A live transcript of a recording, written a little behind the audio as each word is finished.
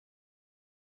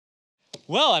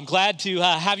Well, I'm glad to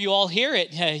have you all here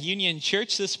at Union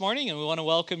Church this morning, and we want to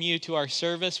welcome you to our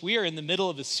service. We are in the middle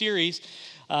of a series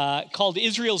called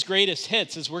Israel's Greatest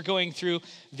Hits as we're going through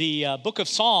the book of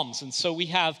Psalms. And so we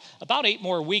have about 8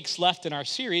 more weeks left in our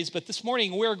series, but this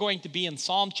morning we're going to be in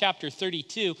Psalm chapter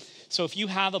 32. So if you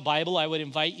have a Bible, I would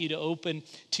invite you to open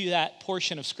to that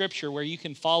portion of Scripture where you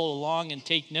can follow along and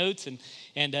take notes and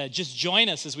just join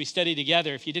us as we study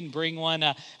together. If you didn't bring one,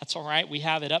 that's all right. We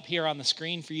have it up here on the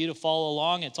screen for you to follow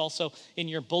along. It's also in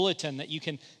your bulletin that you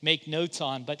can make notes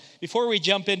on. But before we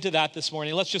jump into that this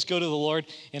morning, let's just go to the Lord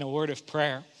in a word of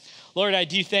prayer. Lord, I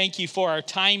do thank you for our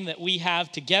time that we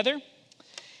have together.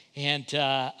 And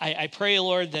I pray,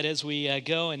 Lord, that as we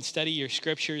go and study your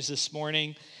scriptures this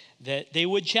morning, that they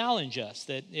would challenge us,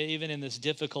 that even in this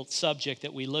difficult subject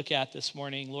that we look at this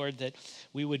morning, Lord, that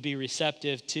we would be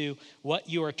receptive to what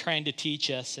you are trying to teach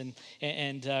us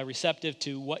and receptive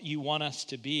to what you want us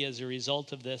to be as a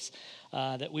result of this,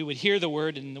 that we would hear the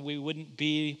word and we wouldn't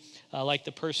be like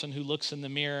the person who looks in the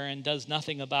mirror and does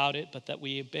nothing about it, but that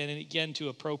we have been again to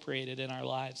appropriate it in our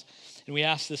lives. And we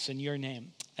ask this in your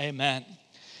name. Amen.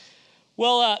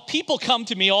 Well, people come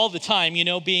to me all the time,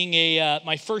 being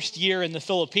my first year in the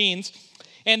Philippines,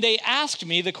 and they asked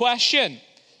me the question,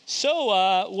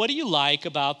 so what do you like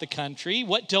about the country?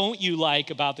 What don't you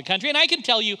like about the country? And I can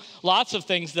tell you lots of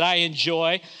things that I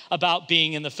enjoy about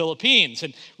being in the Philippines.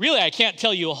 And really, I can't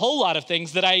tell you a whole lot of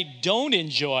things that I don't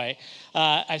enjoy.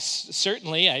 I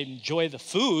enjoy the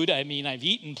food. I mean, I've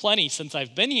eaten plenty since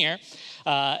I've been here.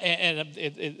 And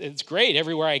it's great.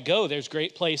 Everywhere I go, there's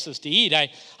great places to eat.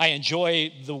 I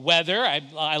enjoy the weather.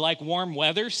 I like warm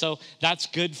weather, so that's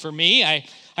good for me. I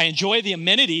enjoy the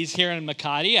amenities here in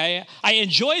Makati. I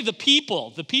enjoy the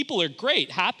people. The people are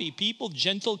great. Happy people,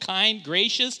 gentle, kind,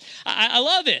 gracious. I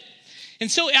love it. And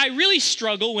so I really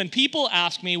struggle when people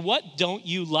ask me, what don't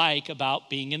you like about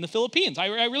being in the Philippines? I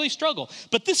really struggle.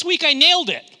 But this week I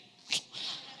nailed it.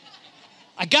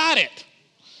 I got it.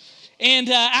 And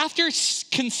after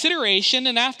consideration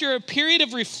and after a period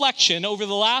of reflection over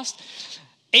the last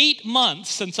 8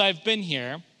 months since I've been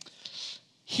here,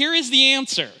 here is the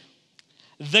answer: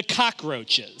 the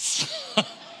cockroaches.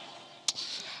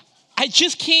 I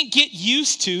just can't get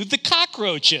used to the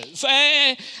cockroaches.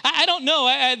 I don't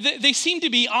know. They seem to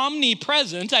be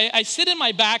omnipresent. I sit in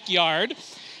my backyard,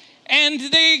 and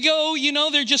they go,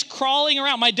 they're just crawling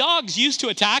around. My dogs used to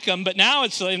attack them, but now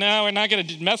it's like, no, we're not going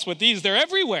to mess with these. They're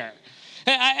everywhere.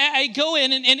 I go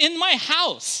in, and in my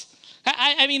house,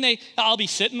 I'll be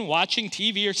sitting watching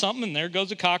TV or something, and there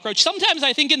goes a cockroach. Sometimes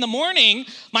I think in the morning,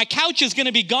 my couch is going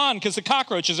to be gone because the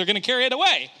cockroaches are going to carry it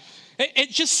away. It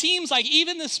just seems like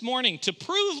even this morning, to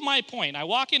prove my point, I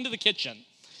walk into the kitchen.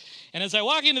 And as I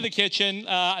walk into the kitchen,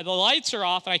 the lights are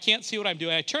off, and I can't see what I'm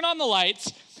doing. I turn on the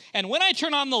lights, and when I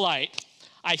turn on the light,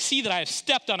 I see that I have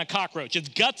stepped on a cockroach. Its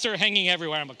guts are hanging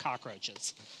everywhere. I'm with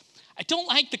cockroaches. I don't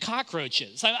like the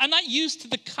cockroaches. I'm not used to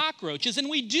the cockroaches, and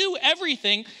we do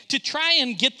everything to try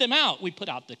and get them out. We put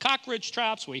out the cockroach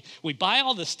traps. We buy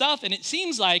all the stuff, and it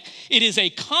seems like it is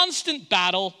a constant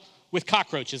battle with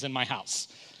cockroaches in my house.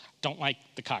 Don't like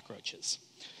the cockroaches.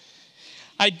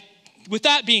 With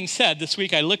that being said, this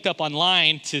week I looked up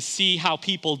online to see how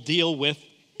people deal with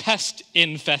pest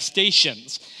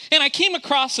infestations. And I came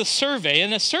across a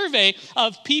survey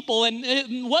of people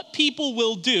and what people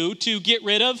will do to get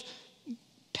rid of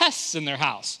pests in their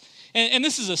house. And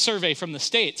this is a survey from the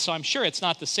States, so I'm sure it's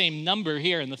not the same number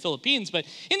here in the Philippines, but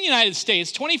in the United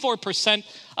States, 24%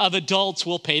 of adults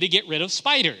will pay to get rid of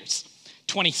spiders.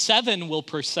 27 will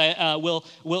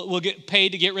get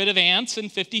paid to get rid of ants,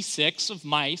 and 56 of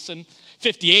mice, and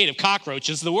 58 of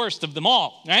cockroaches, the worst of them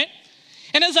all, right?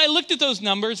 And as I looked at those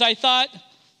numbers, I thought,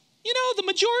 the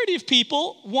majority of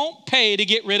people won't pay to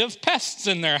get rid of pests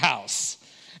in their house.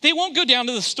 They won't go down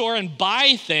to the store and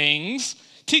buy things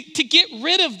to get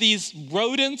rid of these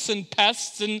rodents and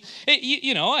pests. And,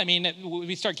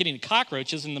 we start getting to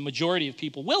cockroaches, and the majority of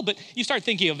people will, but you start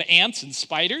thinking of ants and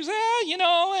spiders.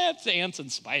 It's ants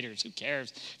and spiders. Who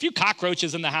cares? A few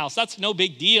cockroaches in the house, that's no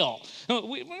big deal.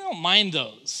 We don't mind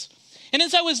those. And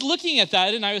as I was looking at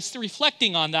that and I was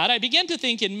reflecting on that, I began to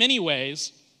think in many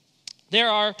ways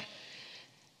there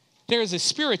is a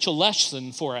spiritual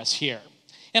lesson for us here.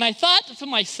 And I thought to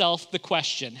myself the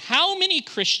question, how many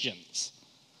Christians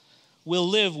will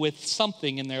live with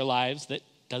something in their lives that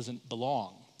doesn't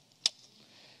belong?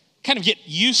 Kind of get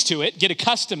used to it, get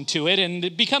accustomed to it, and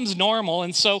it becomes normal.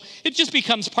 And so it just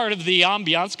becomes part of the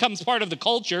ambiance, becomes part of the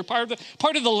culture, part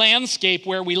of the landscape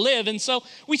where we live. And so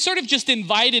we sort of just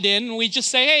invite it in, and we just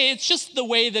say, hey, it's just the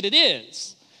way that it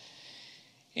is.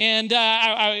 And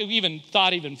I even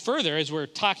thought even further as we're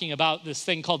talking about this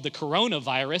thing called the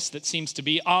coronavirus that seems to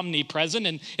be omnipresent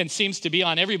and seems to be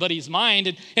on everybody's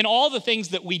mind, and all the things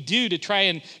that we do to try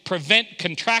and prevent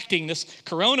contracting this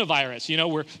coronavirus. You know,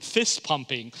 we're fist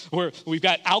pumping, we've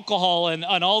got alcohol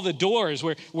on all the doors,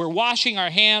 we're washing our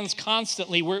hands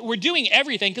constantly, we're doing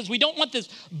everything because we don't want this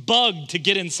bug to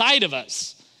get inside of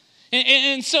us.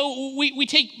 And so we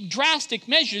take drastic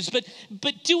measures, but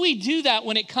do we do that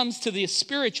when it comes to the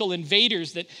spiritual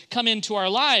invaders that come into our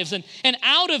lives? And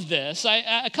out of this,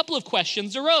 a couple of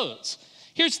questions arose.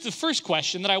 Here's the first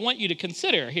question that I want you to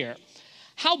consider here.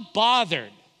 How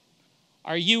bothered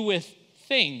are you with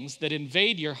things that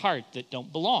invade your heart that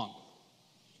don't belong?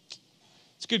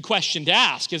 It's a good question to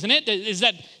ask, isn't it? Does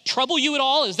that trouble you at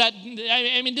all?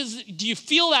 Do you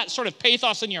feel that sort of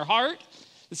pathos in your heart?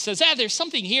 It says, there's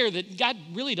something here that God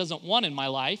really doesn't want in my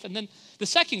life. And then the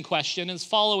second question is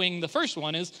following the first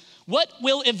one is, what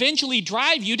will eventually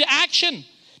drive you to action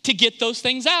to get those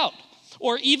things out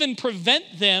or even prevent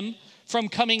them from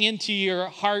coming into your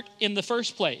heart in the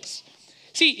first place?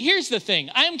 See, here's the thing.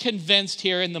 I'm convinced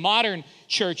here in the modern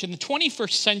church, in the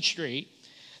 21st century,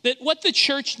 that what the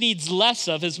church needs less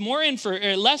of is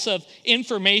less of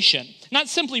information. Not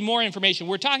simply more information.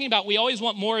 We're talking about we always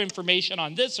want more information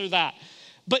on this or that.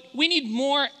 But we need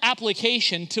more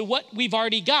application to what we've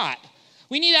already got.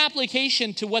 We need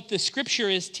application to what the Scripture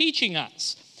is teaching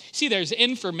us. See, there's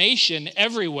information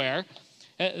everywhere.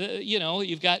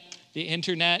 You've got the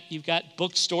internet, you've got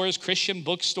bookstores, Christian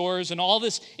bookstores, and all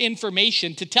this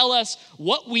information to tell us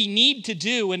what we need to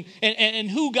do and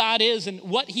who God is and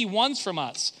what He wants from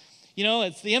us. You know,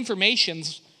 it's the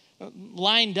information's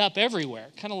lined up everywhere,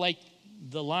 kind of like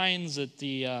the lines at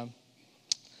the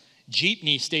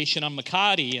jeepney station on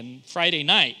Makati and Friday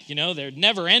night. You know, they're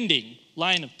never-ending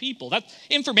line of people. That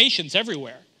information's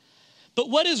everywhere. But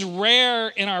what is rare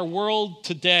in our world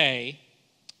today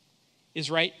is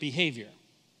right behavior,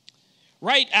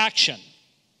 right action.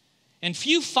 And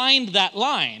few find that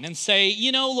line and say,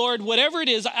 you know, Lord, whatever it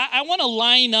is, I want to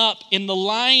line up in the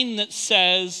line that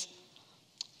says,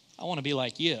 I want to be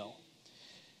like you.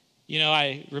 You know,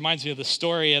 it reminds me of the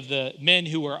story of the men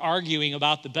who were arguing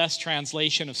about the best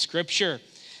translation of Scripture.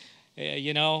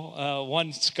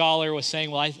 One scholar was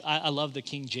saying, well, I love the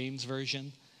King James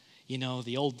Version. You know,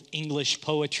 the old English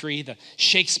poetry, the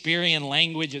Shakespearean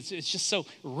language, it's just so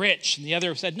rich. And the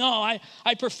other said, no,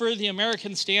 I prefer the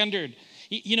American Standard.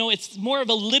 You know, it's more of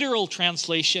a literal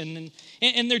translation.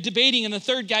 And they're debating, and the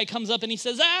third guy comes up and he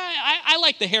says, I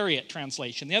like the Harriet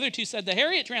translation. The other two said, the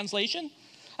Harriet translation?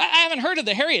 I haven't heard of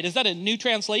the Harriet. Is that a new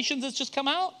translation that's just come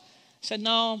out? I said,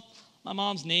 no, my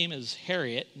mom's name is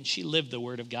Harriet, and she lived the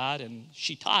Word of God, and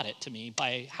she taught it to me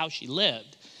by how she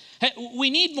lived.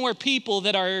 We need more people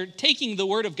that are taking the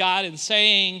Word of God and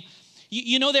saying,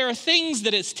 you know, there are things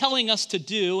that it's telling us to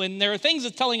do, and there are things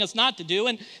it's telling us not to do,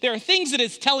 and there are things that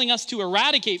it's telling us to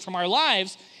eradicate from our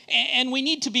lives, and we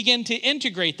need to begin to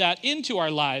integrate that into our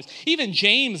lives. Even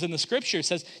James in the Scripture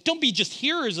says, don't be just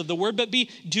hearers of the Word, but be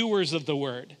doers of the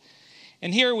Word.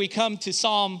 And here we come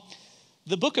to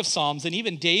the book of Psalms, and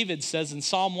even David says in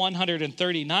Psalm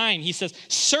 139, he says,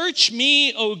 search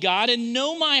me, O God, and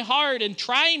know my heart, and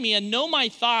try me and know my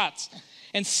thoughts,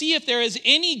 and see if there is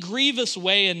any grievous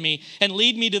way in me, and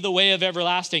lead me to the way of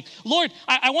everlasting. Lord,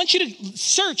 I want you to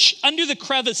search under the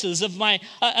crevices of my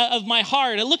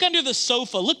heart, and look under the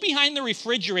sofa, look behind the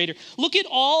refrigerator, look at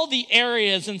all the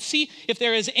areas and see if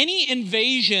there is any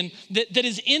invasion that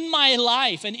is in my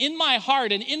life and in my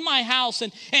heart and in my house,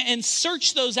 and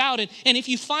search those out. And if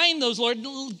you find those, Lord,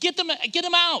 get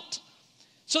them out,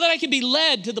 so that I can be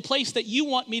led to the place that you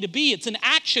want me to be. It's an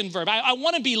action verb. I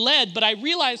want to be led, but I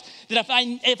realize that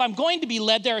if I'm going to be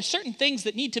led, there are certain things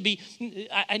that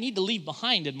I need to leave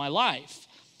behind in my life.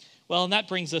 Well, and that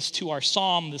brings us to our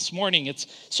psalm this morning. It's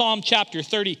Psalm chapter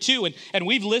 32, and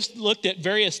we've looked at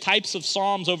various types of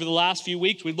psalms over the last few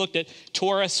weeks. We've looked at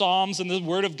Torah psalms and the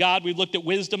Word of God. We've looked at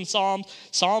wisdom psalms,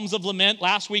 psalms of lament.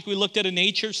 Last week we looked at a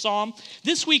nature psalm.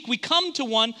 This week we come to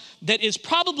one that is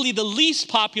probably the least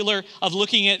popular of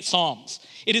looking at psalms.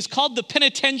 It is called the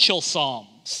penitential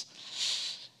psalms.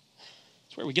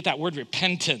 It's where we get that word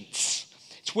repentance.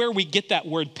 It's where we get that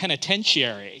word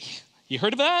penitentiary. You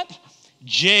heard of that?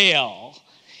 Jail.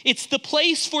 It's the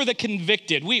place for the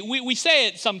convicted. We say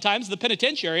it sometimes, the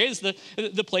penitentiary is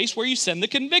the place where you send the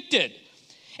convicted.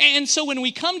 And so when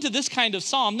we come to this kind of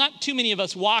psalm, not too many of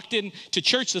us walked into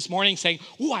church this morning saying,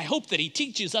 I hope that he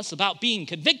teaches us about being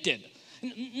convicted.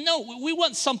 No, we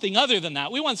want something other than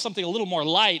that. We want something a little more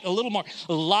light, a little more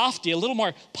lofty, a little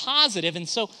more positive. And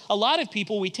so a lot of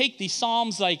people, we take these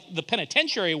Psalms like the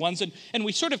penitentiary ones and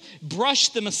we sort of brush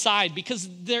them aside because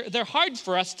they're hard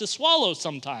for us to swallow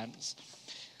sometimes.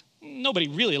 Nobody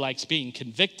really likes being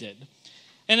convicted.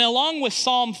 And along with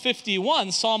Psalm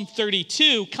 51, Psalm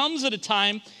 32 comes at a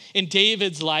time in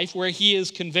David's life where he is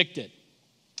convicted.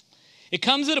 It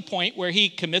comes at a point where he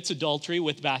commits adultery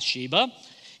with Bathsheba.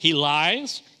 He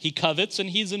lies, he covets, and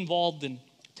he's involved in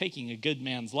taking a good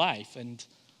man's life. And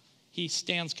he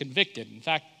stands convicted. In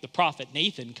fact, the prophet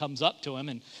Nathan comes up to him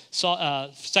in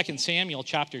 2 Samuel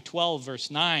chapter 12, verse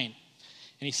 9. And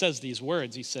he says these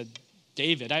words. He said,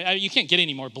 David, you can't get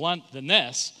any more blunt than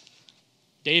this.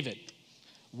 David,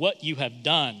 what you have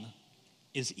done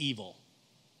is evil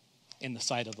in the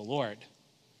sight of the Lord.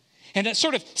 And it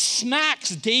sort of smacks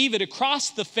David across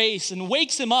the face and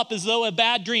wakes him up as though a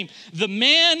bad dream. The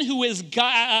man who is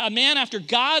a man after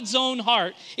God's own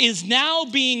heart is now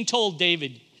being told,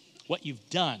 David, what you've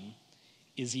done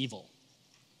is evil.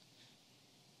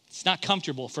 It's not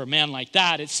comfortable for a man like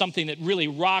that. It's something that really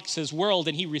rocks his world,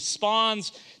 and he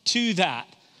responds to that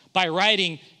by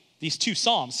writing these two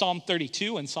Psalms, Psalm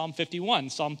 32 and Psalm 51.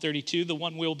 Psalm 32, the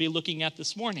one we'll be looking at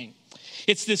this morning.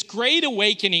 It's this great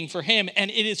awakening for him, and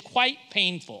it is quite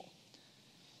painful.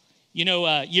 You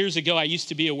know, years ago, I used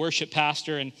to be a worship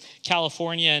pastor in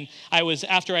California, and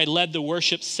after I led the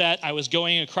worship set, I was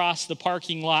going across the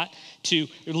parking lot to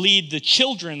lead the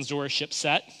children's worship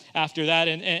set after that,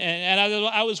 and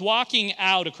I was walking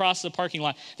out across the parking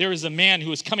lot. There was a man who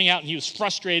was coming out, and he was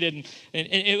frustrated, and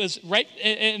it was right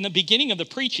in the beginning of the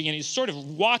preaching, and he's sort of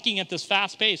walking at this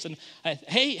fast pace, and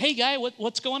hey guy,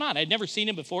 what's going on? I'd never seen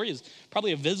him before. He was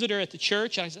probably a visitor at the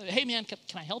church, and I said, hey man, can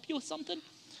I help you with something?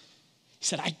 He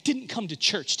said, I didn't come to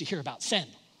church to hear about sin.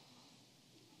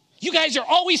 You guys are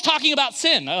always talking about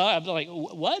sin. I'm like,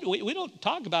 what? We don't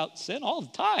talk about sin all the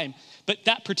time. But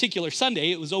that particular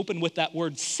Sunday, it was opened with that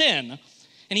word sin.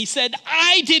 And he said,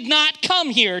 I did not come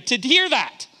here to hear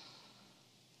that.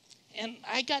 And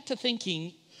I got to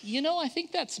thinking, I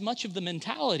think that's much of the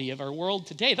mentality of our world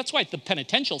today. That's why the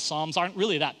penitential Psalms aren't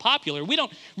really that popular. We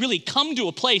don't really come to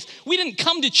a place. We didn't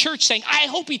come to church saying, I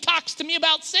hope he talks to me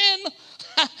about sin.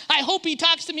 I hope he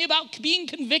talks to me about being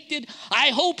convicted.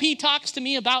 I hope he talks to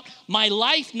me about my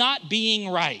life not being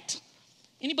right.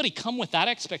 Anybody come with that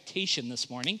expectation this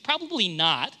morning? Probably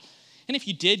not. And if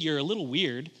you did, you're a little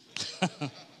weird.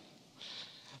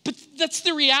 But that's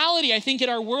the reality, I think, in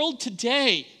our world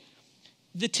today.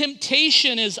 The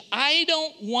temptation is, I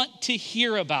don't want to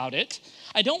hear about it.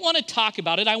 I don't want to talk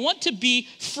about it. I want to be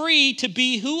free to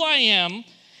be who I am,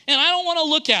 and I don't want to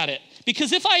look at it.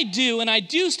 Because if I do, and I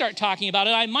do start talking about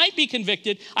it, I might be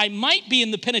convicted, I might be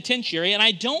in the penitentiary, and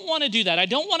I don't want to do that. I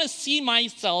don't want to see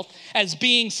myself as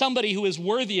being somebody who is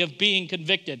worthy of being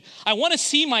convicted. I want to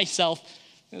see myself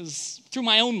as through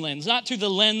my own lens, not through the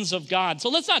lens of God. So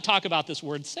let's not talk about this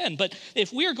word sin, but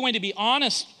if we are going to be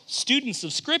honest students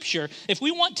of Scripture, if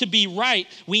we want to be right,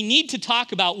 we need to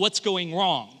talk about what's going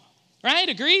wrong. Right?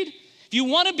 Agreed? If you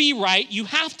want to be right, you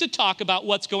have to talk about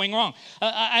what's going wrong.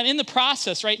 I'm in the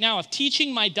process right now of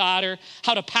teaching my daughter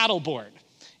how to paddleboard.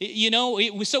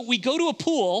 So we go to a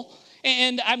pool,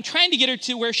 and I'm trying to get her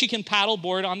to where she can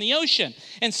paddleboard on the ocean.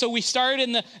 And so we start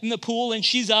in the pool, and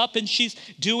she's up, and she's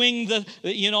doing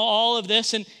all of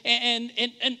this, and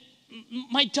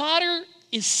my daughter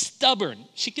is stubborn.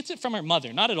 She gets it from her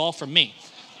mother, not at all from me.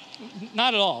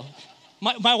 Not at all.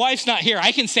 My wife's not here.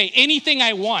 I can say anything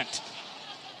I want.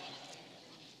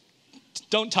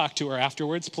 Don't talk to her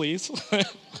afterwards, please.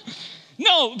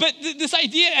 No, but this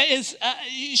idea is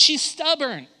she's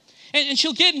stubborn. And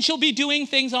she'll be doing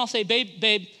things, and I'll say,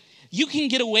 babe, you can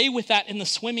get away with that in the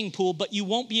swimming pool, but you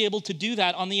won't be able to do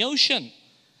that on the ocean.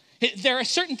 There are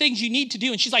certain things you need to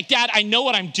do. And she's like, Dad, I know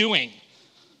what I'm doing.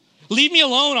 Leave me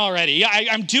alone already.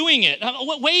 I'm doing it.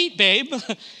 Wait, babe.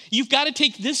 You've got to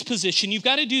take this position. You've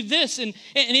got to do this. And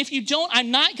if you don't, I'm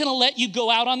not going to let you go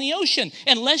out on the ocean.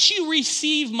 Unless you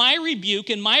receive my rebuke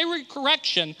and my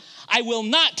correction, I will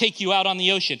not take you out on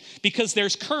the ocean, because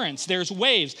there's currents, there's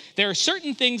waves. There are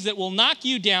certain things that will knock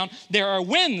you down. There are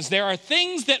winds. There are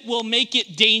things that will make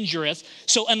it dangerous.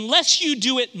 So unless you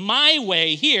do it my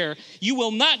way here, you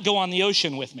will not go on the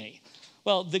ocean with me.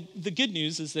 Well, the good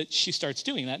news is that she starts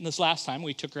doing that. And this last time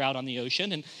we took her out on the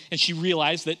ocean, and she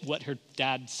realized that what her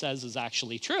dad says is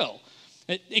actually true.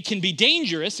 It can be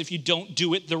dangerous if you don't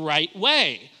do it the right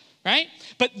way, right?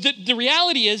 But the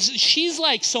reality is, she's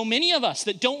like so many of us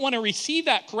that don't want to receive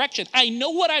that correction. I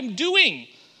know what I'm doing.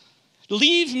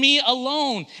 Leave me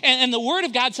alone. And the word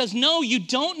of God says, no, you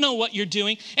don't know what you're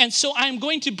doing. And so I'm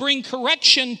going to bring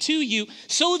correction to you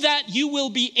so that you will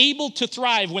be able to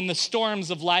thrive when the storms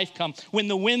of life come, when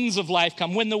the winds of life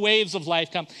come, when the waves of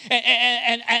life come.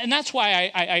 And that's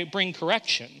why I bring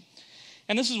correction.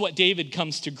 And this is what David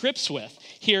comes to grips with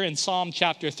here in Psalm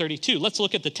chapter 32. Let's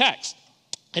look at the text.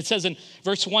 It says in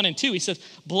verse 1 and 2, he says,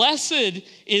 blessed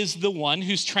is the one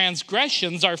whose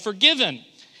transgressions are forgiven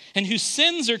and whose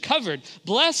sins are covered.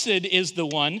 Blessed is the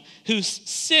one whose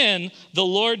sin the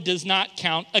Lord does not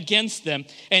count against them,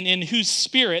 and in whose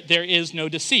spirit there is no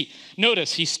deceit.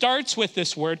 Notice, he starts with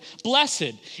this word,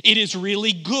 blessed. It is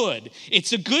really good.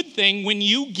 It's a good thing when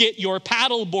you get your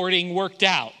paddleboarding worked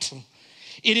out.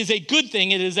 It is a good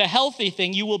thing. It is a healthy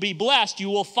thing. You will be blessed. You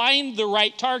will find the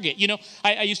right target. You know,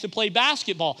 I used to play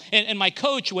basketball, and my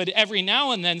coach would every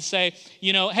now and then say,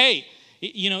 hey,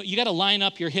 you got to line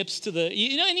up your hips to the,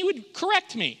 and he would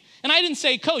correct me. And I didn't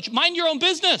say, Coach, mind your own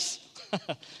business.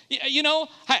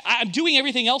 I'm doing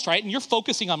everything else right, and you're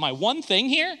focusing on my one thing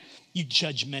here? You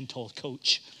judgmental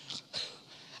coach.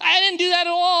 I didn't do that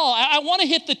at all. I want to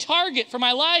hit the target for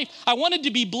my life. I wanted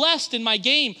to be blessed in my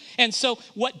game. And so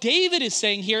what David is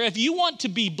saying here, if you want to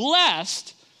be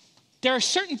blessed, there are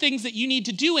certain things that you need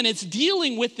to do, and it's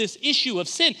dealing with this issue of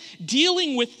sin,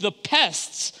 dealing with the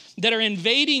pests that are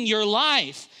invading your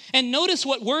life. And notice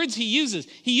what words he uses.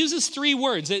 He uses 3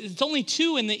 words. It's only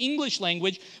 2 in the English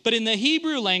language, but in the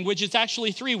Hebrew language, it's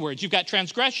actually 3 words. You've got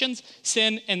transgressions,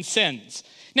 sin, and sins.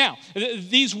 Now,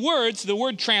 these words, the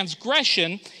word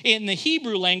transgression in the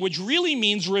Hebrew language really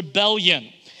means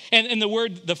rebellion. And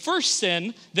the first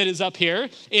sin that is up here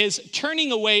is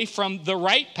turning away from the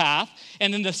right path.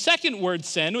 And then the second word,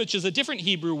 sin, which is a different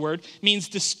Hebrew word, means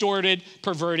distorted,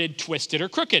 perverted, twisted, or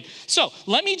crooked. So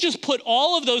let me just put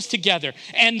all of those together.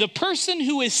 And the person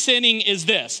who is sinning is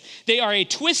this. They are a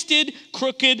twisted,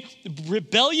 crooked,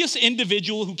 rebellious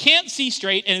individual who can't see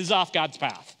straight and is off God's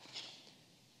path.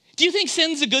 Do you think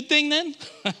sin's a good thing then?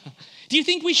 Do you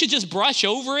think we should just brush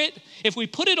over it? If we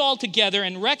put it all together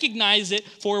and recognize it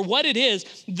for what it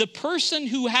is, the person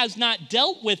who has not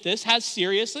dealt with this has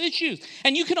serious issues.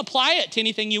 And you can apply it to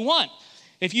anything you want.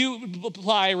 If you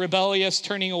apply rebellious,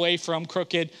 turning away from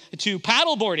crooked to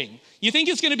paddleboarding, you think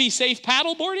it's going to be safe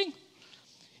paddleboarding?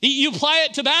 You apply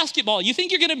it to basketball, you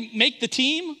think you're going to make the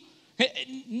team?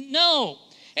 No.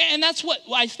 And that's what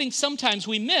I think sometimes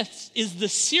we miss is the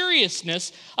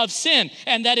seriousness of sin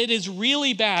and that it is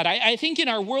really bad. I think in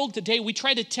our world today, we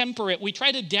try to temper it. We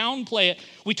try to downplay it.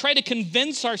 We try to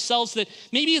convince ourselves that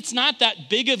maybe it's not that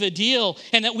big of a deal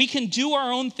and that we can do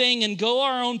our own thing and go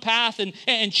our own path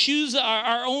and choose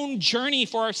our own journey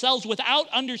for ourselves without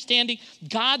understanding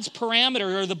God's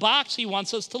parameter or the box he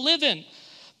wants us to live in.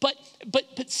 But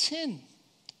sin,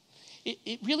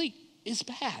 it really is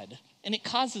bad. And it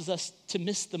causes us to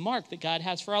miss the mark that God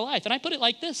has for our life. And I put it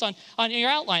like this on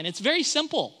your outline. It's very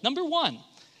simple. Number 1,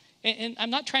 and I'm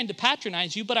not trying to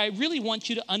patronize you, but I really want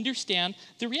you to understand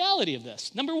the reality of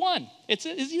this. Number 1, is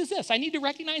this. I need to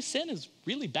recognize sin is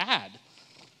really bad.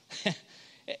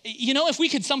 If we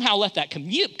could somehow let that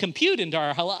compute into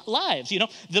our lives,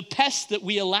 the pests that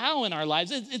we allow in our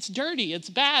lives, it's dirty, it's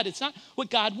bad, it's not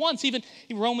what God wants. Even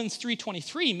in Romans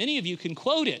 3:23, many of you can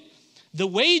quote it. The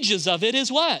wages of it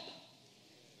is what?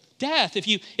 Death. If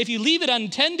you leave it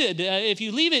untended, if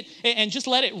you leave it and just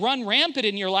let it run rampant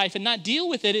in your life and not deal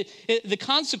with it, the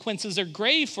consequences are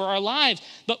grave for our lives.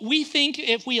 But we think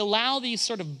if we allow these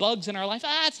sort of bugs in our life,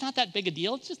 it's not that big a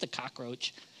deal. It's just a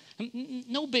cockroach.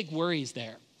 No big worries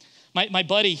there. My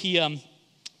buddy, he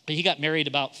got married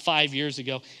about 5 years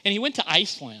ago, and he went to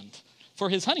Iceland for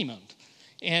his honeymoon.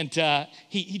 And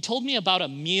he told me about a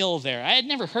meal there. I had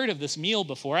never heard of this meal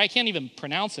before. I can't even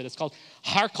pronounce it. It's called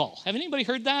harkle. Have anybody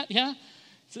heard that? Yeah?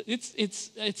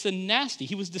 It's a nasty.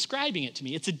 He was describing it to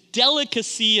me. It's a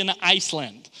delicacy in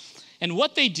Iceland. And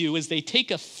what they do is they take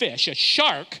a fish, a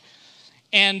shark,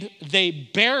 and they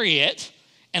bury it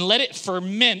and let it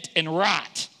ferment and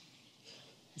rot.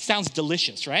 It sounds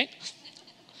delicious, right?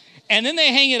 And then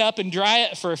they hang it up and dry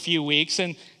it for a few weeks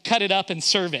and cut it up and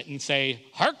serve it and say,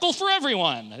 harkle for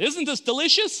everyone. Isn't this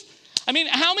delicious? I mean,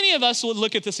 how many of us would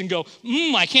look at this and go,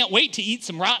 I can't wait to eat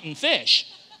some rotten fish?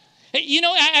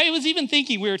 I was even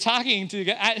thinking, we were talking to,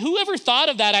 whoever thought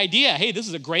of that idea? Hey, this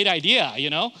is a great idea,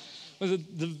 Was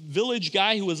it the village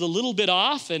guy who was a little bit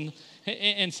off and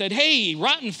said, hey,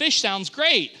 rotten fish sounds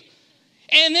great.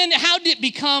 And then how did it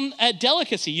become a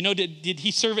delicacy? Did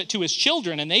he serve it to his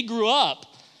children and they grew up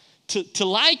to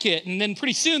like it, and then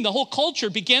pretty soon the whole culture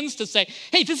begins to say,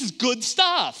 hey, this is good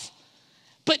stuff.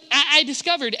 But I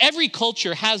discovered every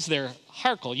culture has their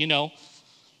harkle,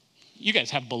 You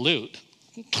guys have balut.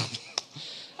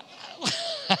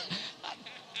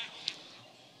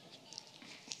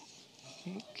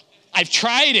 I've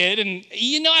tried it, and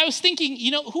I was thinking,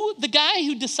 who the guy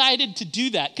who decided to do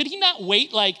that, could he not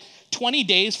wait like 20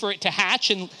 days for it to hatch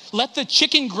and let the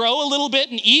chicken grow a little bit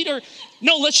and eat? Or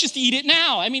no, let's just eat it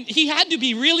now. I mean, he had to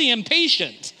be really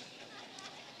impatient.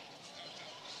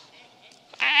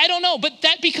 I don't know, but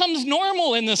that becomes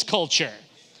normal in this culture.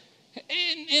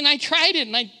 And I tried it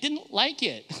and I didn't like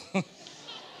it.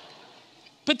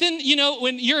 But then,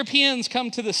 when Europeans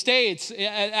come to the States,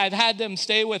 I've had them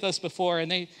stay with us before,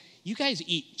 and you guys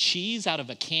eat cheese out of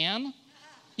a can?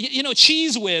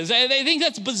 Cheese whiz. They think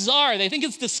that's bizarre. They think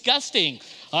it's disgusting.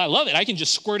 Oh, I love it. I can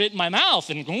just squirt it in my mouth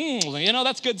and,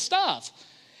 that's good stuff.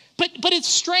 But it's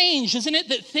strange, isn't it,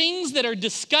 that things that are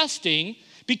disgusting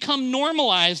become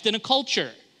normalized in a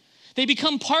culture. They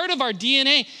become part of our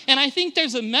DNA. And I think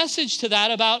there's a message to that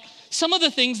about some of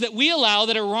the things that we allow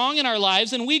that are wrong in our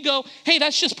lives, and we go, hey,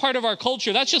 that's just part of our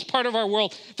culture. That's just part of our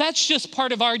world. That's just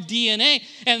part of our DNA.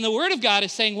 And the Word of God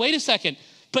is saying, wait a second,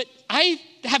 but I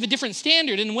have a different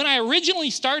standard. And when I originally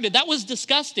started, that was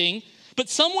disgusting. But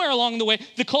somewhere along the way,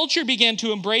 the culture began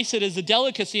to embrace it as a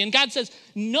delicacy. And God says,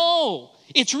 no,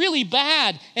 it's really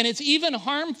bad. And it's even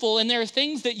harmful. And there are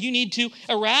things that you need to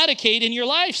eradicate in your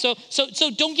life. So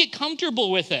don't get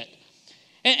comfortable with it.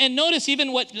 And notice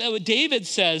even what David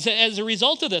says as a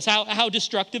result of this, how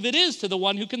destructive it is to the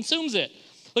one who consumes it.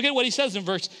 Look at what he says in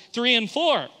verse 3 and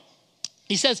 4.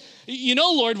 He says,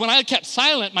 Lord, when I kept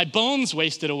silent, my bones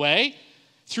wasted away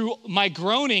through my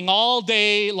groaning all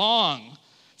day long.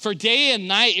 For day and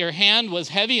night your hand was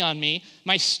heavy on me.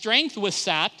 My strength was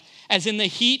sapped as in the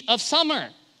heat of summer.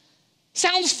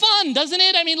 Sounds fun, doesn't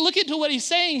it? I mean, look at what he's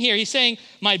saying here. He's saying,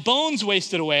 my bones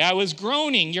wasted away. I was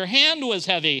groaning. Your hand was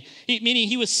heavy, meaning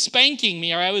he was spanking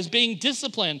me, or I was being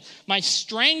disciplined. My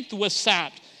strength was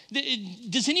sapped.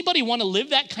 Does anybody want to live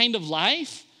that kind of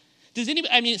life?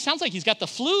 It sounds like he's got the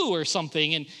flu or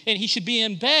something, and he should be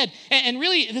in bed. And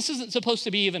really, this isn't supposed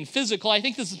to be even physical. I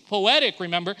think this is poetic,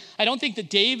 remember? I don't think that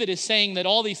David is saying that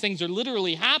all these things are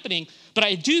literally happening, but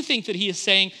I do think that he is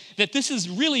saying that this is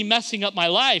really messing up my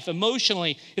life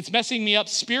emotionally. It's messing me up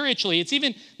spiritually. It's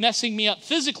even messing me up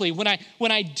physically when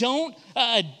I don't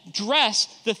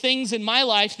address the things in my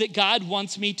life that God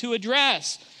wants me to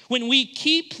address. When we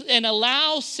keep and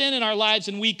allow sin in our lives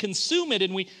and we consume it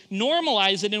and we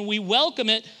normalize it and we welcome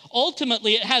it,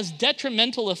 ultimately it has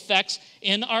detrimental effects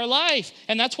in our life.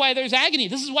 And that's why there's agony.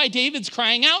 This is why David's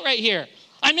crying out right here.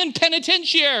 I'm in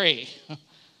penitentiary.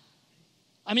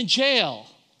 I'm in jail.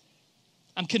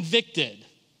 I'm convicted.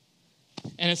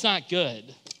 And it's not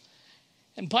good.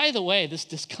 And by the way, this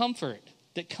discomfort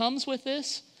that comes with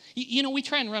this, we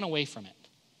try and run away from it.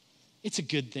 It's a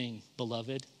good thing,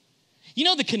 beloved.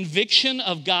 The conviction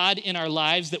of God in our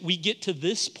lives that we get to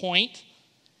this point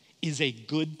is a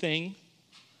good thing.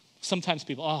 Sometimes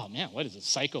people, oh man, what is a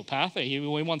psychopath? He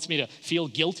wants me to feel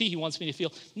guilty. He wants me to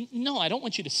feel, no, I don't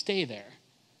want you to stay there.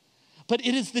 But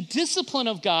it is the discipline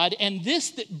of God and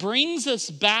this that brings us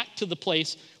back to the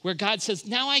place where God says,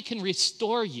 now I can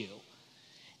restore you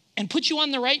and put you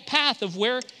on the right path of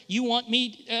where you want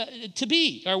me to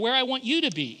be, or where I want you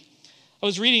to be. I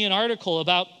was reading an article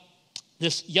about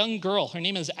this young girl. Her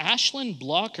name is Ashlyn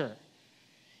Blocker.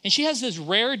 And she has this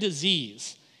rare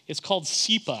disease. It's called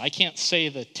SIPA. I can't say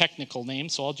the technical name,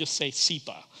 so I'll just say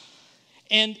SIPA.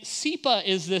 And SIPA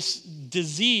is this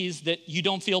disease that you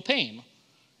don't feel pain.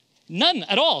 None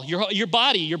at all. Your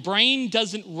body, your brain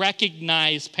doesn't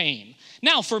recognize pain.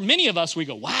 Now, for many of us, we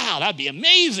go, wow, that'd be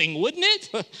amazing, wouldn't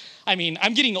it? I mean,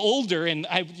 I'm getting older and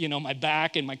my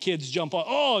back and my kids jump on,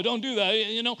 oh, don't do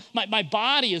that. My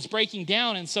body is breaking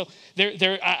down. And so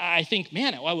I think,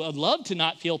 man, I would love to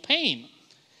not feel pain.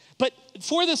 But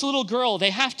for this little girl, they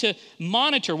have to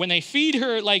monitor when they feed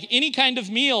her like any kind of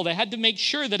meal. They had to make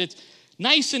sure that it's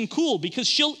nice and cool because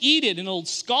she'll eat it and it'll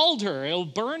scald her. It'll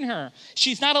burn her.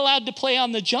 She's not allowed to play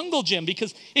on the jungle gym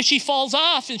because if she falls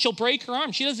off and she'll break her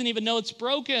arm, she doesn't even know it's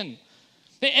broken.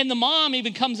 And the mom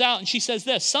even comes out and she says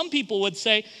this. Some people would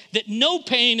say that no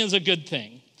pain is a good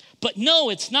thing. But no,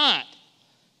 it's not.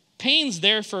 Pain's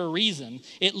there for a reason.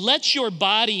 It lets your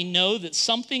body know that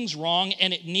something's wrong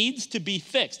and it needs to be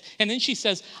fixed. And then she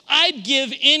says, I'd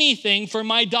give anything for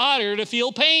my daughter to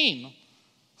feel pain.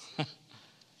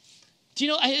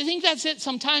 I think that's it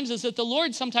sometimes, is that the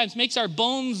Lord sometimes makes our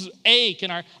bones ache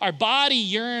and our body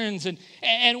yearns and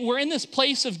we're in this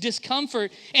place of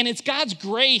discomfort, and it's God's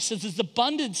grace, it's His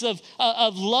abundance of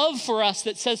love for us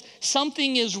that says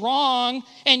something is wrong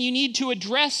and you need to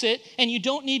address it and you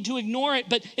don't need to ignore it,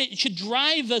 but it should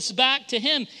drive us back to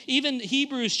Him. Even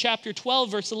Hebrews chapter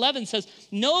 12 verse 11 says,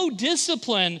 no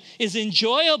discipline is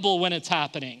enjoyable when it's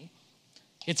happening.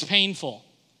 It's painful.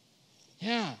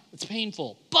 Yeah, it's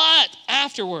painful. But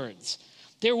afterwards,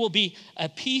 there will be a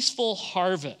peaceful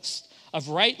harvest of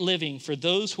right living for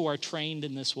those who are trained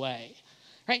in this way.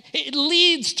 Right? It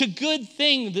leads to good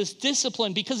thing, this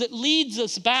discipline, because it leads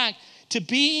us back to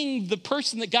being the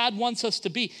person that God wants us to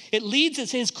be. It leads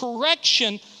us, his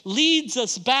correction leads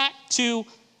us back to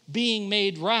being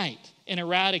made right and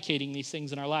eradicating these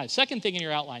things in our lives. Second thing in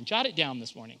your outline, jot it down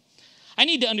this morning. I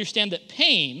need to understand that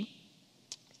pain,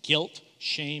 guilt,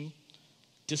 shame,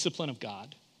 discipline of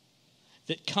God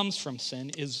that comes from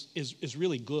sin is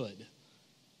really good.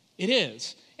 It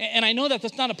is. And I know that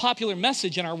that's not a popular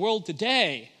message in our world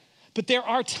today, but there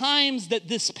are times that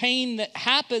this pain that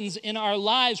happens in our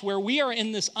lives where we are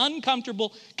in this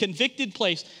uncomfortable, convicted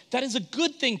place, that is a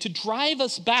good thing to drive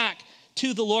us back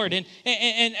to the Lord. And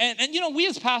you know, we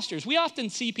as pastors, we often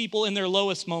see people in their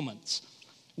lowest moments.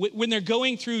 When they're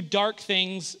going through dark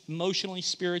things, emotionally,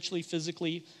 spiritually,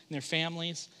 physically, in their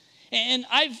families. And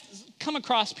I've come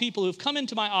across people who've come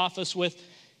into my office with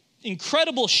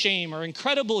incredible shame or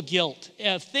incredible guilt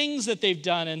of things that they've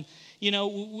done. And, you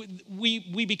know,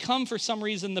 we become, for some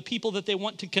reason, the people that they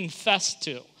want to confess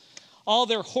to. All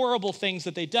their horrible things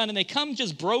that they've done. And they come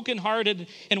just brokenhearted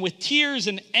and with tears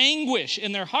and anguish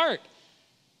in their heart.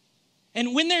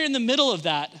 And when they're in the middle of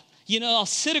that, you know, I'll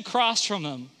sit across from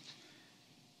them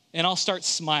and I'll start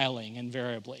smiling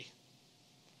invariably.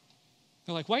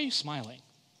 They're like, why are you smiling?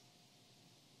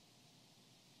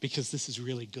 Because this is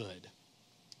really good.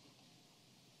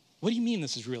 What do you mean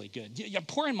this is really good? You're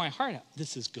pouring my heart out.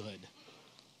 This is good.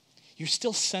 You're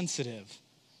still sensitive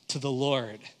to the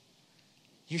Lord.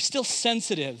 You're still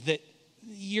sensitive that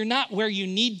you're not where you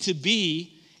need to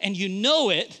be, and you know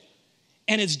it,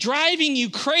 and it's driving you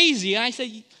crazy. And I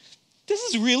say, this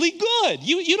is really good.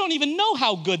 You don't even know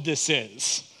how good this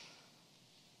is.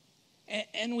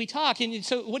 And we talk, and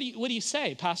so what do you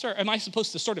say, Pastor? Am I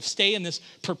supposed to sort of stay in this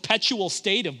perpetual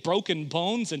state of broken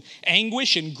bones and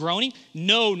anguish and groaning?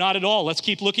 No, not at all. Let's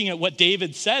keep looking at what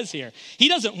David says here. He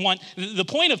doesn't want, the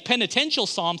point of penitential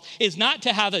psalms is not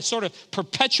to have a sort of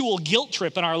perpetual guilt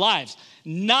trip in our lives.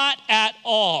 Not at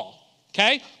all,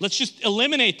 okay? Let's just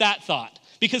eliminate that thought,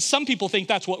 because some people think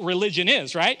that's what religion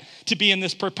is, right? To be in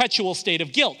this perpetual state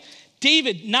of guilt.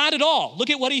 David, not at all. Look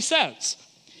at what he says.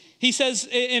 He says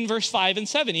in verse 5 and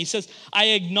 7, he says, I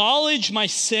acknowledge my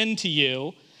sin to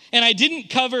you, and I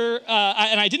didn't cover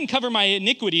my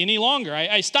iniquity any longer.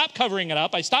 I stopped covering it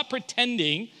up. I stopped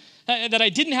pretending that I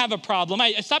didn't have a problem.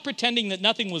 I stopped pretending that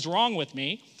nothing was wrong with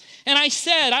me. And I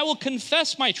said, I will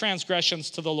confess my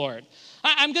transgressions to the Lord.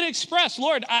 I'm going to express,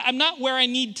 Lord, I'm not where I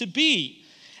need to be.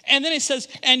 And then it says,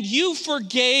 and you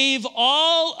forgave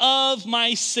all of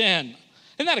my sin.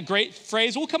 Isn't that a great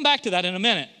phrase? We'll come back to that in a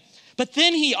minute. But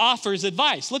then he offers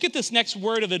advice. Look at this next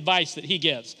word of advice that he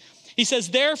gives. He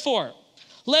says, therefore,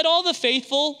 let all the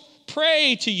faithful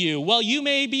pray to you while you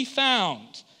may be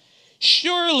found.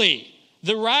 Surely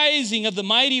the rising of the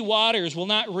mighty waters will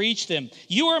not reach them.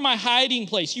 You are my hiding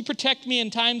place. You protect me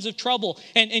in times of trouble,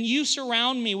 and you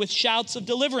surround me with shouts of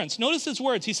deliverance. Notice his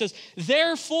words. He says,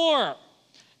 therefore,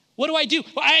 what do I do?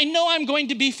 Well, I know I'm going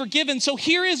to be forgiven. So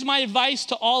here is my advice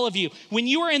to all of you. When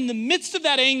you are in the midst of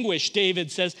that anguish, David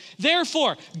says,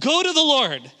 therefore, go to the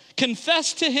Lord,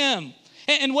 confess to him.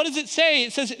 And what does it say?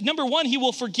 It says, number one, he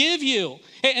will forgive you.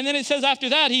 And then it says after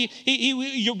that,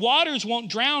 your waters won't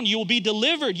drown. You will be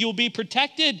delivered. You will be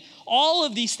protected. All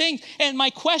of these things. And my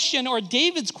question, or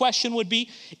David's question, would be,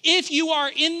 if you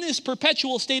are in this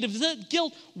perpetual state of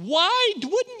guilt, why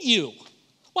wouldn't you?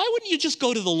 Why wouldn't you just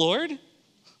go to the Lord?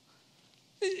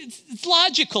 It's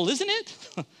logical, isn't it?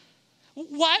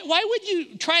 Why would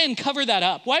you try and cover that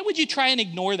up? Why would you try and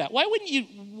ignore that? Why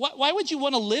would you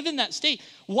want to live in that state?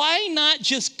 Why not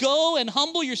just go and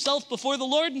humble yourself before the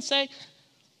Lord and say,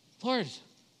 Lord,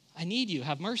 I need you.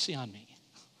 Have mercy on me.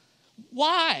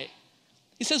 Why?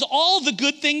 He says all the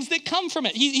good things that come from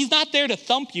it. He's not there to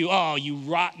thump you. Oh, you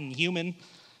rotten human.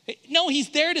 No,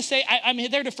 he's there to say, I'm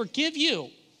there to forgive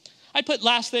you. I put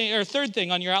third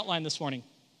thing on your outline this morning.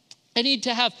 I need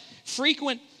to have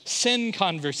frequent sin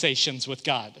conversations with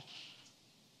God.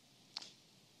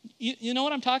 You know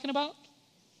what I'm talking about?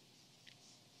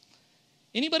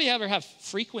 Anybody ever have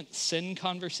frequent sin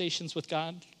conversations with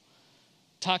God?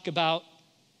 Talk about,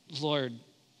 Lord,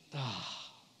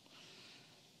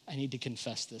 I need to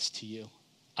confess this to you.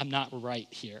 I'm not right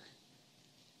here,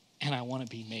 and I want to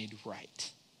be made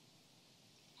right.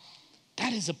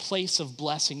 That is a place of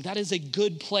blessing. That is a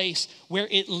good place where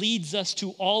it leads us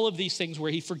to all of these things,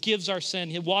 where he forgives our sin.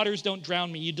 His waters don't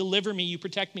drown me. You deliver me. You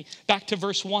protect me. Back to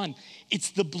verse 1. It's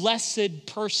the blessed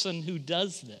person who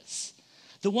does this.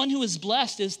 The one who is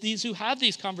blessed is these who have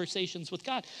these conversations with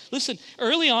God. Listen,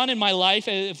 early on in my life,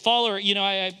 a follower,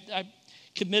 I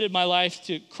committed my life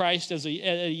to Christ at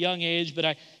a young age, but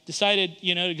I decided,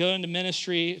 to go into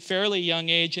ministry fairly young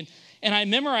age. And I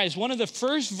memorized one of the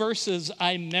first verses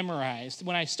I memorized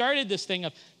when I started this thing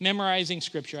of memorizing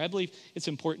Scripture. I believe it's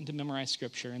important to memorize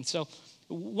Scripture. And so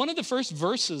one of the first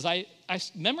verses I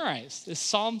memorized is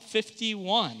Psalm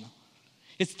 51.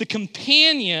 It's the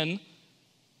companion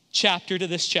chapter to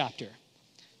this chapter. It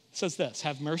says this,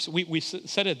 have mercy. We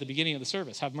said it at the beginning of the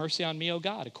service. Have mercy on me, O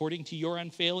God, according to your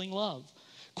unfailing love.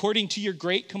 According to your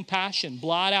great compassion,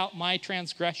 blot out my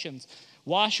transgressions.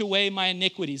 Wash away my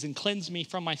iniquities and cleanse me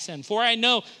from my sin. For I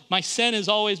know my sin is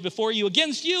always before you.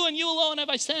 Against you and you alone have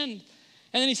I sinned.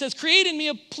 And then he says, create in me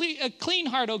a clean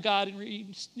heart, O God, and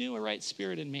renew a right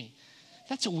spirit in me.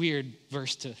 That's a weird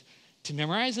verse to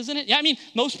memorize, isn't it? Yeah, I mean,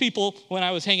 most people, when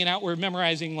I was hanging out, were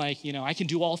memorizing I can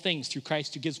do all things through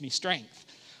Christ who gives me strength.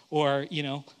 Or,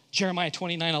 Jeremiah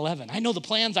 29:11. I know the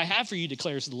plans I have for you,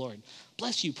 declares the Lord.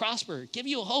 Bless you, prosper, give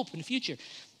you a hope in the future.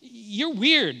 You're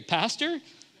weird, Pastor.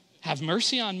 Have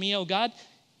mercy on me, O God.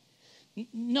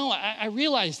 No, I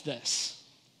realized this.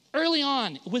 Early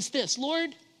on was this,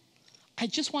 Lord, I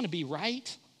just want to be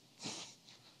right.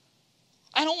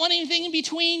 I don't want anything in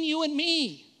between you and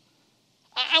me.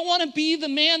 I want to be the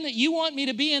man that you want me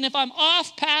to be. And if I'm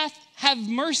off path, have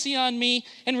mercy on me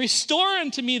and restore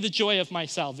unto me the joy of my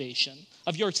salvation,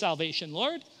 of your salvation,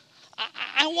 Lord.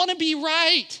 I want to be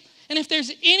right. And if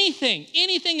there's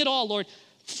anything at all, Lord,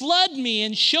 flood me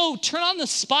and turn on the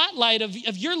spotlight of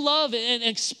your love and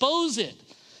expose it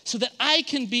so that I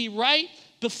can be right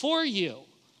before you.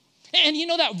 And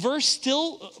that verse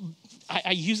still,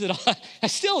 I use it,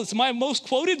 it's my most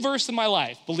quoted verse in my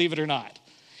life, believe it or not.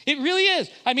 It really is.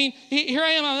 I mean, here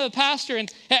I am, I'm a pastor, and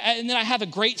then I have a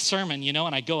great sermon,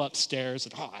 and I go upstairs,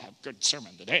 and I have a good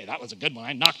sermon today. That was a good one.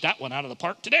 I knocked that one out of the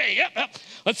park today. Yep.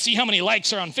 Let's see how many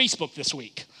likes are on Facebook this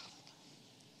week.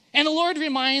 And the Lord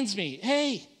reminds me,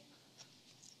 hey,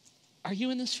 are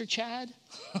you in this for Chad?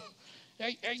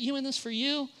 Are you in this for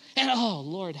you? And oh,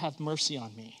 Lord, have mercy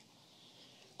on me,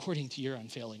 according to your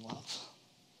unfailing love.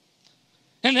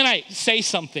 And then I say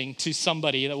something to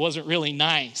somebody that wasn't really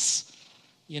nice.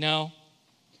 I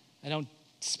don't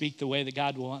speak the way that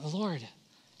God will want. Lord,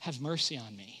 have mercy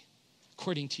on me,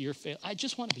 according to your faith. I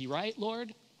just want to be right,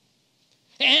 Lord.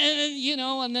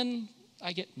 And then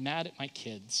I get mad at my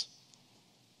kids.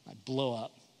 I blow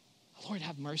up. Lord,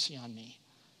 have mercy on me.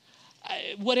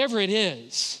 Whatever it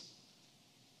is,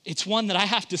 it's one that I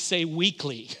have to say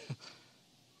weekly.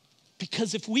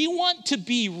 Because if we want to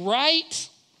be right,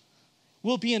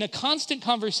 we'll be in a constant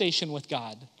conversation with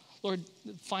God. Lord,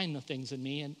 find the things in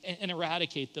me and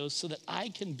eradicate those so that I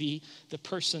can be the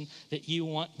person that you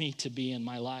want me to be in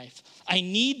my life. I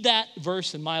need that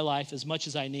verse in my life as much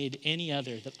as I need any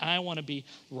other, that I want to be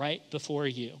right before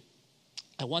you.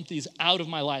 I want these out of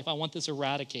my life. I want this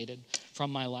eradicated from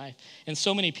my life. And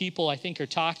so many people, I think, are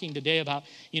talking today about,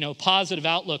 positive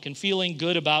outlook and feeling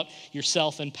good about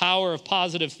yourself and power of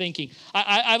positive thinking.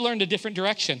 I learned a different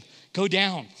direction. Go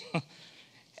down.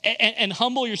 And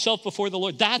humble yourself before the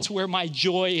Lord. That's where my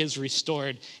joy is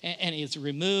restored and it's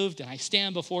removed. And I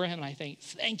stand before him and I think,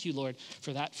 thank you, Lord,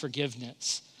 for that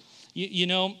forgiveness.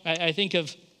 I think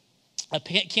of a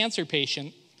cancer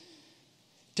patient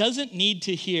doesn't need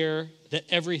to hear that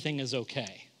everything is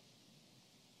okay.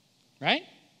 Right?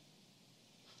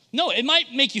 No, it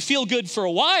might make you feel good for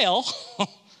a while,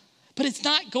 but it's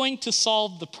not going to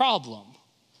solve the problem.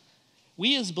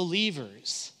 We as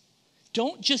believers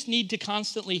don't just need to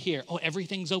constantly hear, oh,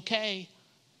 everything's okay.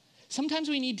 Sometimes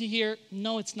we need to hear,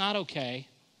 no, it's not okay,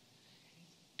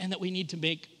 and that we need to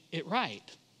make it right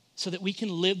so that we can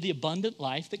live the abundant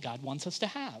life that God wants us to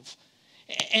have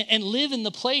and live in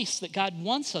the place that God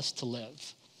wants us to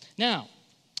live. Now,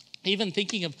 even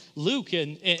thinking of Luke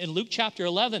in Luke chapter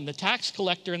 11, the tax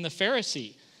collector and the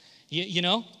Pharisee,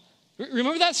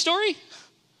 remember that story?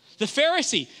 The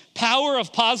Pharisee, power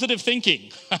of positive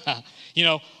thinking.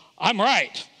 I'm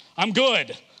right. I'm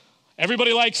good.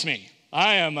 Everybody likes me.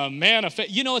 I am a man of faith.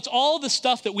 It's all the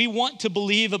stuff that we want to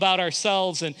believe about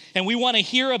ourselves and we want to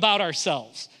hear about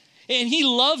ourselves. And he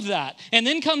loved that. And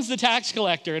then comes the tax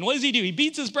collector. And what does he do? He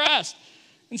beats his breast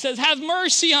and says, have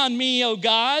mercy on me, O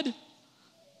God.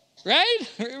 Right?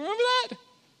 Remember that?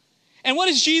 And what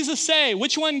does Jesus say?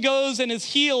 Which one goes and is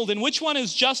healed and which one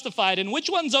is justified and which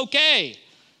one's okay?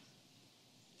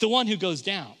 The one who goes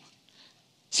down.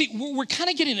 See, we're kind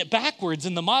of getting it backwards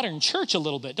in the modern church a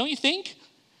little bit, don't you think?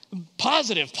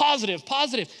 Positive, positive,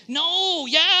 positive. No,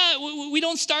 yeah, we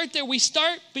don't start there. We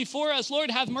start before us,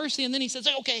 Lord, have mercy. And then he says,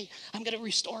 okay, I'm going to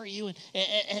restore you.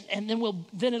 And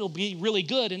then it'll be really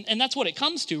good. And that's what it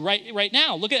comes to right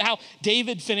now. Look at how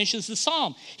David finishes the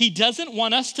psalm. He doesn't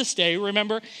want us to stay,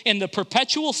 remember, in the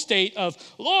perpetual state of,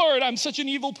 Lord, I'm such an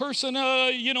evil person.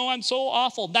 I'm so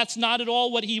awful. That's not at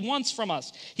all what he wants from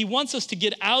us. He wants us to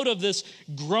get out of this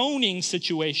groaning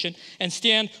situation and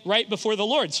stand right before the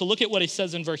Lord. So look at what he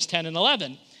says in verse 10 and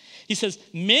 11. He says,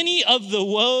 many are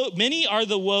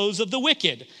the woes of the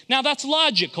wicked. Now that's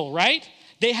logical, right?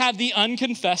 They have the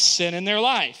unconfessed sin in their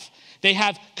life. They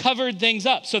have covered things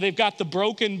up. So they've got the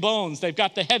broken bones. They've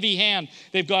got the heavy hand.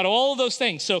 They've got all of those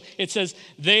things. So it says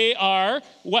they are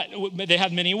what? They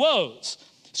have many woes.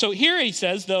 So here he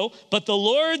says, though, but the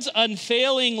Lord's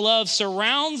unfailing love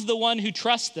surrounds the one who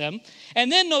trusts them. And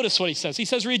then notice what he says. He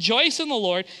says, rejoice in the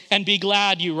Lord and be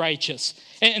glad, you righteous.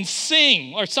 And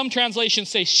sing, or some translations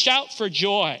say, shout for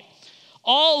joy.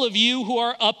 All of you who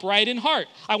are upright in heart.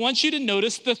 I want you to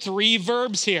notice the three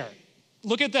verbs here.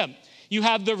 Look at them. You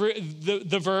have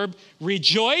the verb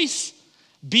rejoice,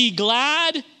 be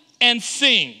glad, and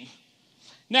sing.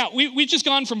 Now, we've just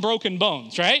gone from broken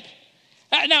bones, right?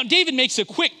 Now, David makes a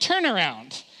quick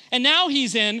turnaround. And now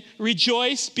he's in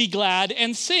rejoice, be glad,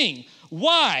 and sing.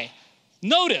 Why?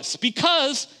 Notice,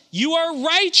 because you are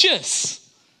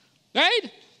righteous, right?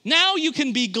 Now you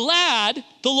can be glad.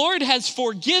 The Lord has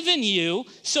forgiven you.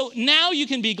 So now you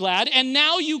can be glad. And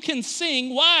now you can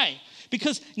sing. Why?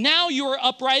 Because now you are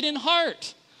upright in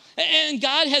heart. And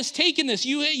God has taken this.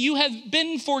 You have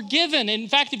been forgiven. In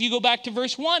fact, if you go back to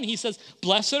verse 1, he says,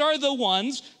 blessed are the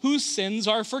ones whose sins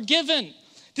are forgiven.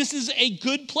 This is a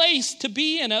good place to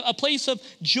be in, a place of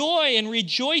joy and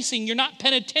rejoicing. You're not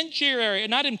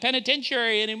in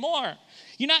penitentiary anymore.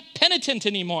 You're not penitent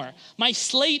anymore. My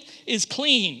slate is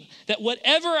clean. That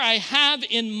whatever I have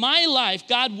in my life,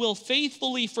 God will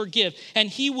faithfully forgive, and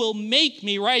he will make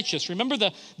me righteous. Remember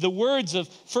the words of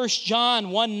 1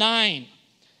 John 1:9.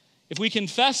 If we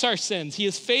confess our sins, he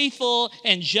is faithful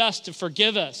and just to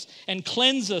forgive us and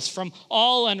cleanse us from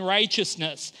all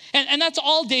unrighteousness. And that's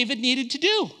all David needed to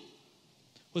do.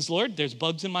 Was, Lord, there's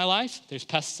bugs in my life. There's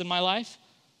pests in my life.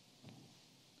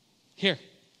 Here,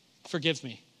 forgive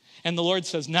me. And the Lord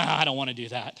says, nah, I don't want to do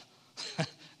that.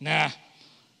 Nah,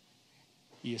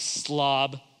 you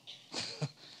slob.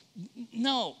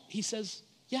 No, he says,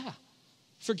 yeah,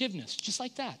 forgiveness, just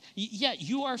like that. Yeah,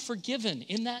 you are forgiven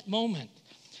in that moment.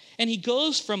 And he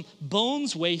goes from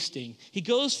bones wasting. He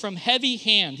goes from heavy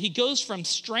hand. He goes from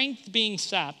strength being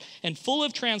sapped and full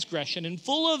of transgression and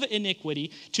full of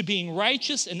iniquity to being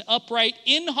righteous and upright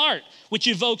in heart, which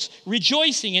evokes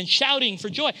rejoicing and shouting for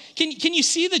joy. Can you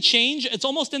see the change? It's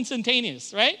almost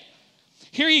instantaneous, right?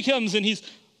 Here he comes and he's,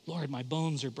 Lord, my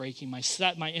bones are breaking. My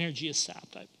energy is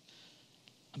sapped.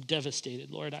 I'm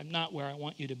devastated. Lord, I'm not where I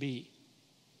want you to be.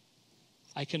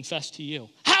 I confess to you.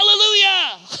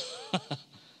 Hallelujah!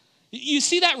 You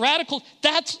see that radical?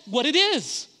 That's what it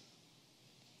is.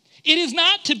 It is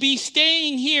not to be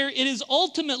staying here. It is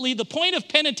ultimately, the point of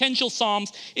penitential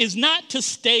psalms is not to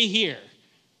stay here.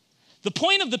 The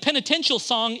point of the penitential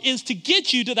song is to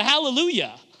get you to the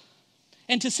hallelujah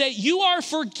and to say, you are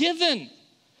forgiven.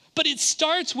 But it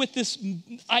starts with this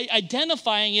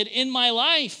identifying it in my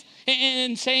life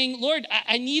and saying, Lord,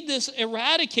 I need this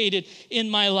eradicated in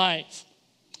my life.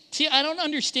 See, I don't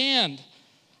understand.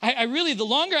 I really, the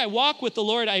longer I walk with the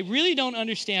Lord, I really don't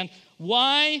understand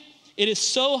why it is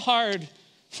so hard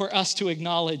for us to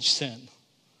acknowledge sin.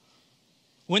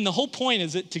 When the whole point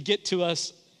is to get to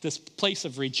us this place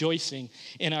of rejoicing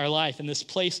in our life and this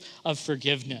place of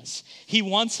forgiveness. He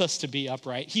wants us to be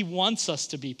upright. He wants us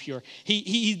to be pure.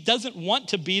 He doesn't want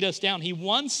to beat us down. He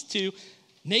wants to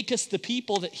make us the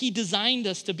people that he designed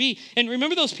us to be. And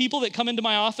remember those people that come into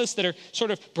my office that are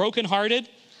sort of brokenhearted?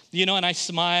 And I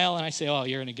smile and I say, oh,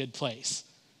 you're in a good place.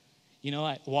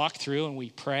 I walk through and we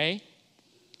pray.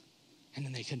 And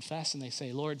then they confess and they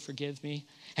say, Lord, forgive me.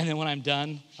 And then when I'm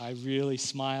done, I really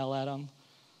smile at them.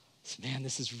 Man,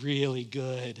 this is really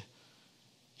good.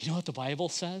 You know what the Bible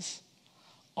says?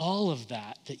 All of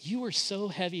that you were so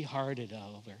heavy-hearted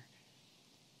over.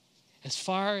 As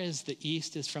far as the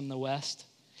east is from the west,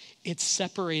 it's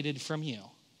separated from you.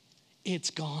 It's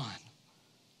gone.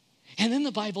 And then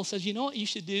the Bible says, you know what you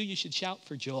should do? You should shout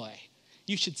for joy.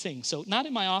 You should sing. So not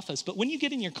in my office, but when you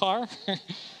get in your car,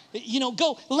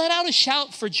 Go let out a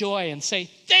shout for joy and say,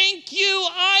 thank you,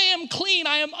 I am clean,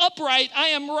 I am upright, I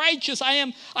am righteous, I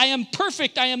am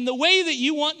perfect, I am the way that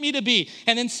you want me to be.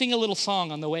 And then sing a little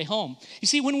song on the way home. You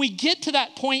see, when we get to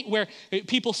that point where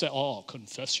people say, oh,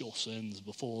 confess your sins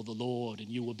before the Lord and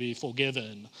you will be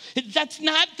forgiven. That's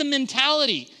not the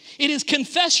mentality. It is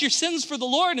confess your sins for the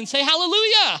Lord and say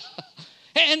hallelujah.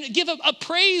 And give a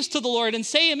praise to the Lord and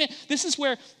say amen. This is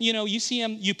where, you see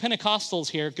them, you Pentecostals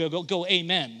here, go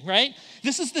amen, right?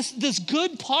 This is this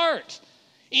good part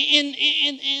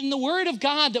in the word of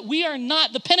God that we are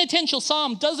not, the penitential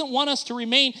psalm doesn't want us to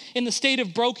remain in the state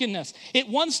of brokenness. It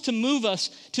wants to move us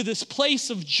to this place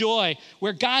of joy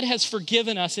where God has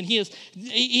forgiven us and he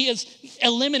has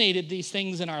eliminated these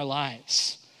things in our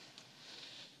lives.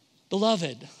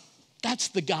 Beloved, that's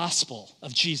the gospel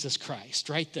of Jesus Christ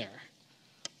right there.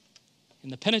 In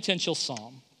the penitential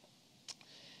psalm,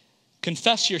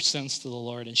 confess your sins to the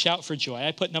Lord and shout for joy.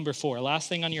 I put number 4, last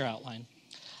thing on your outline.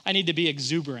 I need to be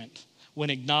exuberant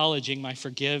when acknowledging my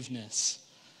forgiveness.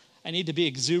 I need to be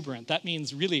exuberant. That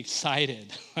means really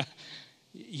excited.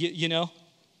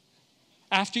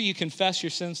 After you confess your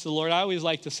sins to the Lord, I always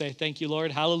like to say, thank you,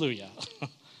 Lord, hallelujah.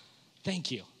 Thank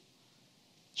you.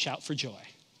 Shout for joy.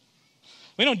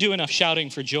 We don't do enough shouting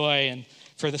for joy and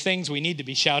for the things we need to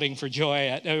be shouting for joy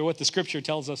at, what the scripture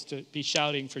tells us to be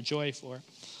shouting for joy for.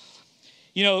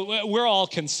 We're all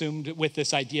consumed with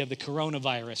this idea of the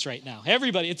coronavirus right now.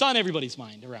 It's on everybody's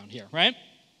mind around here, right?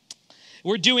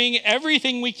 We're doing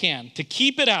everything we can to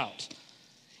keep it out.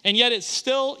 And yet it's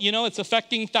still, it's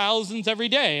affecting thousands every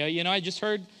day. I just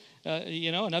heard,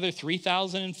 another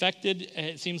 3,000 infected,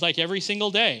 it seems like every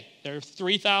single day. There are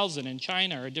 3,000 in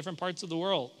China or different parts of the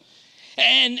world.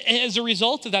 And as a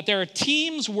result of that, there are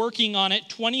teams working on it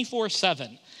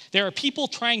 24/7. There are people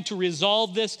trying to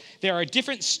resolve this. There are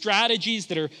different strategies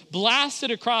that are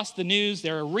blasted across the news.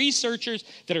 There are researchers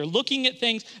that are looking at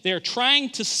things. They are trying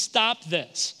to stop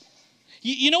this.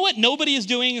 You know what nobody is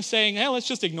doing is saying, hey, let's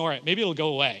just ignore it. Maybe it'll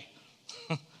go away.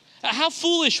 How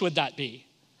foolish would that be?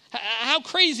 How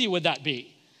crazy would that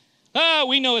be?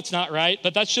 We know it's not right,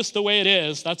 but that's just the way it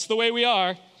is. That's the way we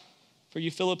are. For you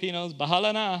Filipinos,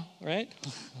 bahala na, right?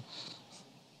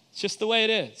 It's just the way it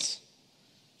is.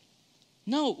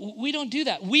 No, we don't do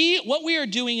that. What we are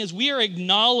doing is we are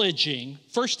acknowledging,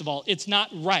 first of all, it's not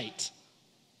right.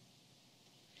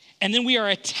 And then we are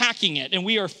attacking it, and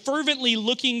we are fervently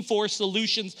looking for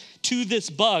solutions to this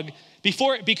bug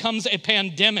before it becomes a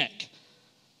pandemic.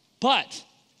 But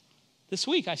this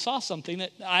week I saw something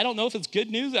that I don't know if it's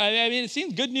good news. I mean, it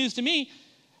seems good news to me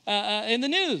in the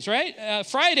news, right?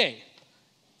 Friday.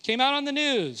 Came out on the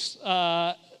news.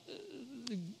 My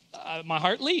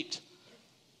heart leaped.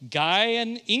 Guy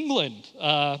in England,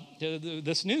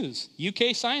 this news.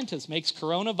 UK scientist makes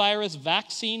coronavirus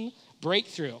vaccine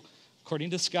breakthrough,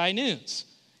 according to Sky News.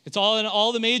 It's all in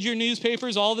all the major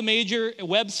newspapers, all the major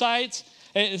websites.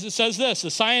 It says this,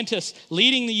 the scientist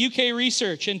leading the UK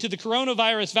research into the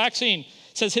coronavirus vaccine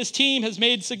says his team has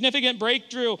made significant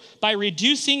breakthrough by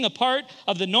reducing a part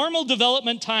of the normal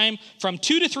development time from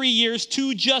 2 to 3 years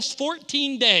to just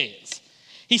 14 days.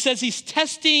 He says he's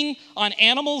testing on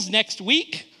animals next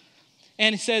week,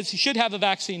 and he says he should have a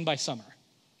vaccine by summer.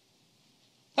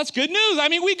 That's good news. I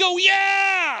mean, we go,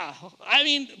 yeah! I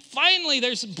mean, finally,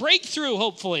 there's a breakthrough,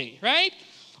 hopefully, right?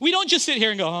 We don't just sit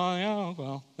here and go, oh, yeah,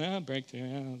 well, yeah, breakthrough,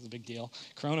 yeah, it's a big deal.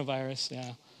 Coronavirus,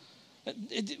 yeah.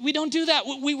 We don't do that.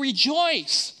 We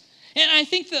rejoice. And I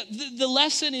think that the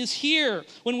lesson is here.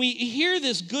 When we hear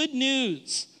this good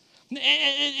news,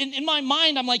 in my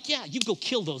mind, I'm like, yeah, you go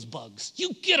kill those bugs.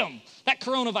 You get them. That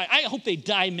coronavirus, I hope they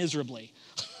die miserably.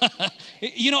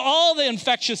 All the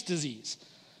infectious disease.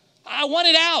 I want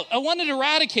it out. I want it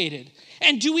eradicated.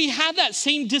 And do we have that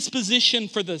same disposition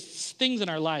for the things in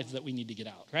our lives that we need to get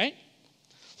out, right?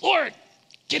 Lord,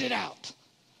 get it out.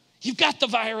 You've got the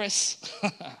virus.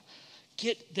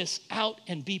 Get this out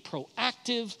and be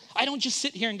proactive. I don't just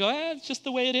sit here and go, it's just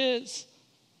the way it is.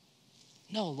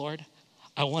 No, Lord,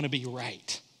 I want to be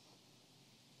right.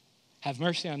 Have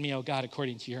mercy on me, O God,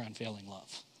 according to your unfailing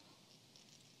love.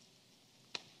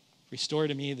 Restore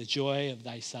to me the joy of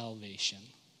thy salvation.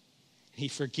 He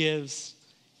forgives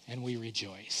and we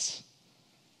rejoice.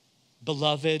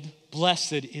 Beloved,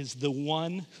 blessed is the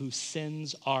one whose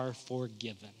sins are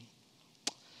forgiven.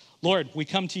 Lord, we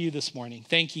come to you this morning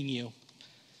thanking you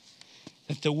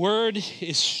that the word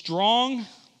is strong,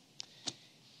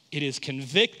 it is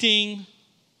convicting,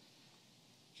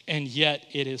 and yet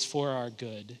it is for our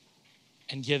good,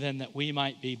 and given that we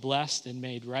might be blessed and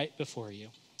made right before you.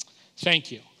 Thank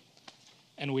you,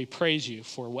 and we praise you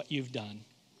for what you've done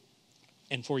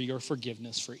and for your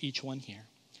forgiveness for each one here.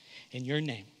 In your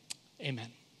name,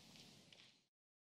 Amen.